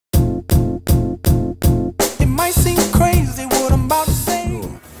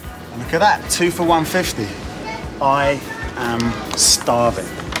Look at that, 2 for 150. I am starving.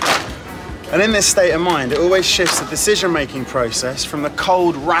 And in this state of mind, it always shifts the decision-making process from the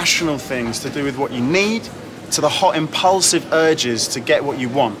cold, rational things to do with what you need to the hot, impulsive urges to get what you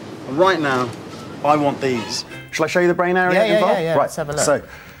want. And right now, I want these. Shall I show you the brain area involved? Yeah. Right. Let's have a look. So,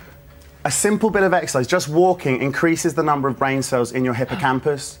 a simple bit of exercise, just walking, increases the number of brain cells in your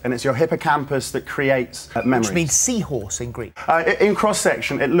hippocampus, and it's your hippocampus that creates memories. Which means seahorse in Greek. In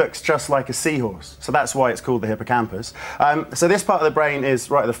cross-section, it looks just like a seahorse, so that's why it's called the hippocampus. So this part of the brain is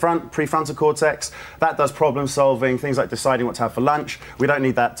right at the front, prefrontal cortex. That does problem-solving, things like deciding what to have for lunch. We don't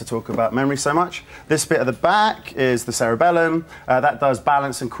need that to talk about memory so much. This bit at the back is the cerebellum. That does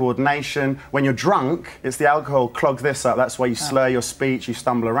balance and coordination. When you're drunk, it's the alcohol clogs this up. That's why you slur your speech, you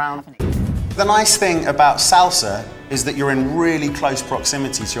stumble around. The nice thing about salsa is that you're in really close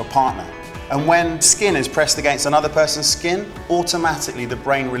proximity to your partner. And when skin is pressed against another person's skin, automatically the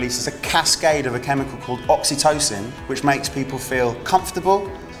brain releases a cascade of a chemical called oxytocin, which makes people feel comfortable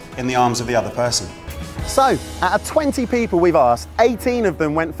in the arms of the other person. So, out of 20 people we've asked, 18 of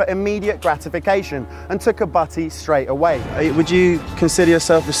them went for immediate gratification and took a butty straight away. Would you consider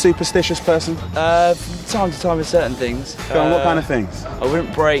yourself a superstitious person? From time to time with certain things. Go on, what kind of things? I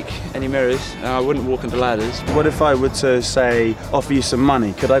wouldn't break any mirrors, and I wouldn't walk into ladders. What if I were to, say, offer you some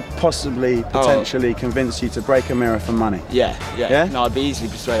money? Could I possibly, potentially convince you to break a mirror for money? Yeah? No, I'd be easily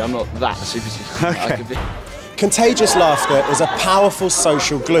persuaded. I'm not that superstitious. Okay. Contagious laughter is a powerful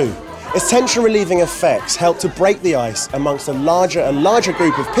social glue. Its tension-relieving effects help to break the ice amongst a larger and larger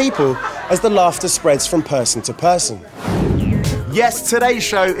group of people as the laughter spreads from person to person. Yes, today's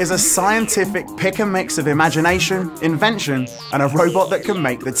show is a scientific pick-and-mix of imagination, invention, and a robot that can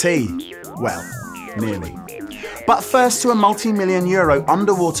make the tea. Well, nearly. But first to a multi-million euro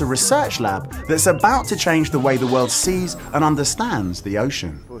underwater research lab that's about to change the way the world sees and understands the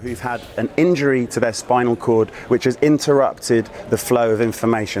ocean. Who've had an injury to their spinal cord which has interrupted the flow of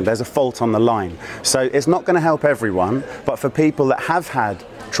information. There's a fault on the line. So it's not going to help everyone, but for people that have had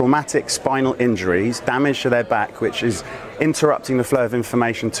traumatic spinal injuries, damage to their back, which is interrupting the flow of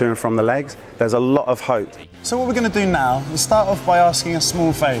information to and from the legs, there's a lot of hope. So what we're going to do now is start off by asking a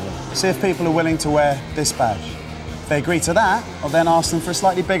small favour. See if people are willing to wear this badge. If they agree to that, I'll then ask them for a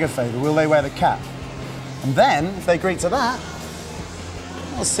slightly bigger favour. Will they wear the cap? And then, if they agree to that,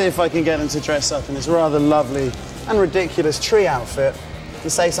 I'll see if I can get them to dress up in this rather lovely and ridiculous tree outfit and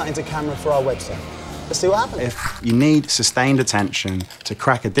say something to camera for our website. Let's see what happens. If you need sustained attention to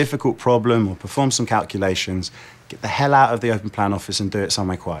crack a difficult problem or perform some calculations, get the hell out of the open plan office and do it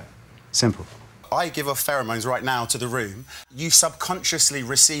somewhere quiet. Simple. I give off pheromones right now to the room. You subconsciously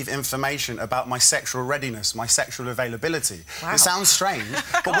receive information about my sexual readiness, my sexual availability. Wow. It sounds strange,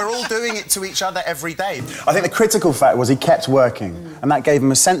 but we're all doing it to each other every day. I think the critical fact was he kept working, and that gave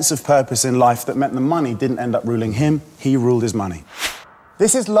him a sense of purpose in life that meant the money didn't end up ruling him, he ruled his money.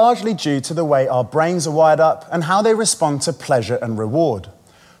 This is largely due to the way our brains are wired up and how they respond to pleasure and reward.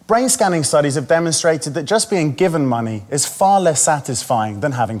 Brain scanning studies have demonstrated that just being given money is far less satisfying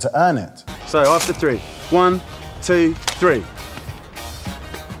than having to earn it. So after 3, 1, 2, 3.